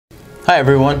Hi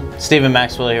everyone, Stephen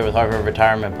Maxwell here with Harp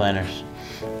Retirement Planners.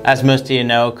 As most of you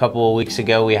know, a couple of weeks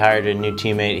ago we hired a new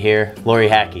teammate here, Laurie.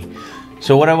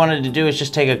 So what I wanted to do is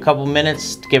just take a couple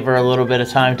minutes to give her a little bit of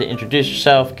time to introduce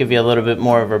herself, give you a little bit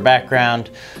more of her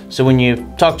background, so when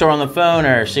you talk to her on the phone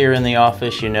or see her in the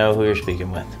office, you know who you're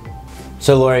speaking with.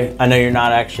 So Laurie, I know you're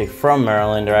not actually from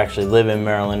Maryland or actually live in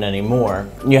Maryland anymore.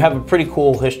 You have a pretty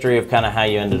cool history of kind of how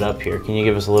you ended up here. Can you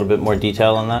give us a little bit more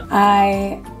detail on that?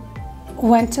 I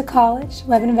went to college,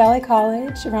 Lebanon Valley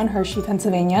College around Hershey,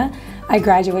 Pennsylvania. I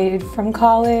graduated from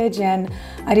college and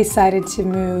I decided to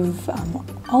move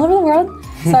all over the world.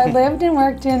 So I lived and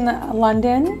worked in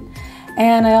London,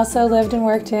 and I also lived and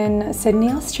worked in Sydney,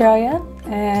 Australia.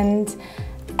 And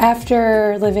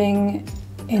after living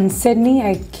in Sydney,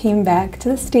 I came back to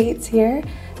the States here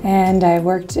and I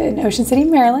worked in Ocean City,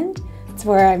 Maryland. It's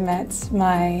where I met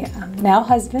my now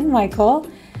husband, Michael.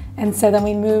 And so then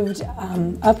we moved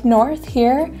up north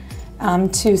here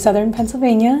to southern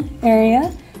Pennsylvania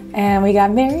area, and we got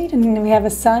married, and we have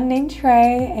a son named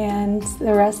Trey, and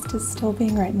the rest is still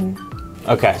being written.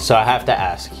 Okay, so I have to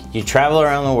ask, you travel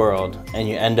around the world and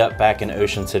you end up back in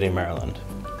Ocean City, Maryland.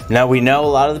 Now we know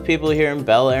a lot of the people here in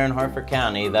Bel Air and Harford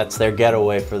County, that's their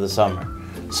getaway for the summer.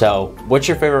 So what's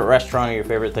your favorite restaurant or your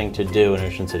favorite thing to do in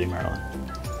Ocean City, Maryland?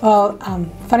 Well,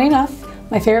 funny enough,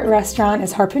 my favorite restaurant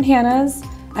is Harp and Hannah's.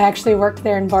 I actually worked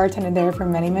there and bartended there for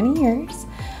many, many years.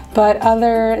 But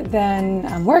other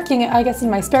than working, I guess in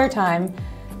my spare time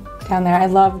down there, I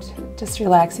loved just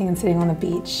relaxing and sitting on the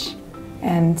beach.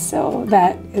 And so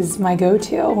that is my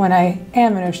go-to when I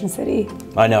am in Ocean City.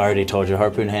 I know I already told you,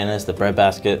 Harp and Hannah's, the bread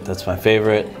basket, that's my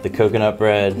favorite. The coconut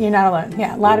bread. You're not alone.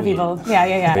 Yeah, a lot of people.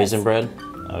 Yeah. Raisin bread?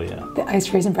 Oh yeah. The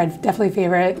iced raisin bread, definitely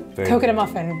favorite. Very Coconut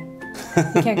good. muffin.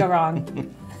 You can't go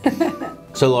wrong.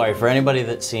 So Laurie, for anybody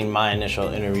that's seen my initial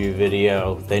interview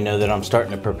video, they know that I'm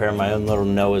starting to prepare my own little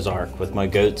Noah's Ark with my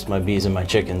goats, my bees, and my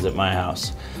chickens at my house.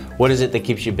 What is it that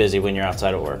keeps you busy when you're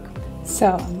outside of work?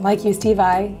 So, like you, Steve,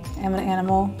 I am an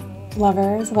animal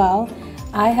lover as well.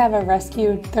 I have a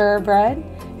rescued thoroughbred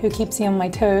who keeps me on my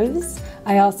toes.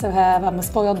 I also have a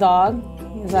spoiled dog.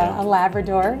 He's a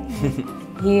Labrador.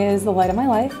 He is the light of my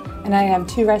life. And I have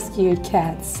 2 rescued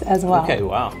cats as well. Okay,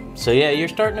 wow. So yeah, you're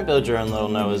starting to build your own little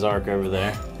Noah's Ark over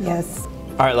there. Yes.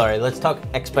 All right, Laurie, let's talk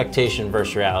expectation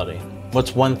versus reality.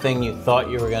 What's one thing you thought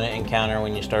you were going to encounter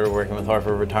when you started working with Harp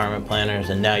Retirement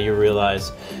Planners, and now you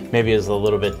realize maybe it's a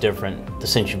little bit different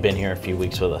since you've been here a few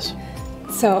weeks with us?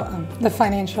 So the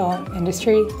financial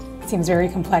industry seems very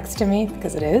complex to me,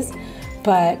 because it is,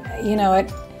 but you know,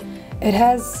 it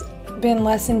has been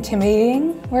less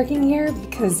intimidating working here,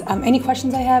 because any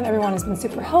questions I have, everyone has been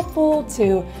super helpful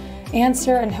to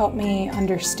answer and help me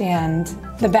understand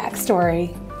the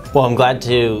backstory. Well, I'm glad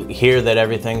to hear that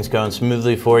everything's going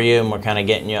smoothly for you and we're kind of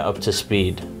getting you up to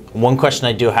speed. One question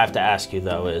I do have to ask you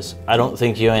though is, I don't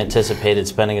think you anticipated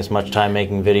spending as much time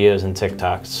making videos and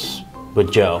TikToks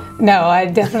with Joe. No, I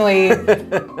definitely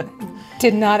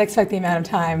did not expect the amount of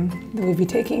time that we'd be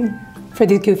taking for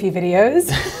these goofy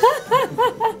videos.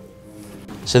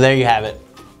 So there you have it,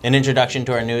 an introduction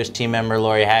to our newest team member,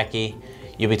 Laurie.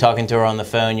 You'll be talking to her on the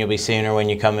phone, you'll be seeing her when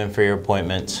you come in for your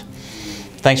appointments.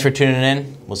 Thanks for tuning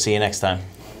in, we'll see you next time.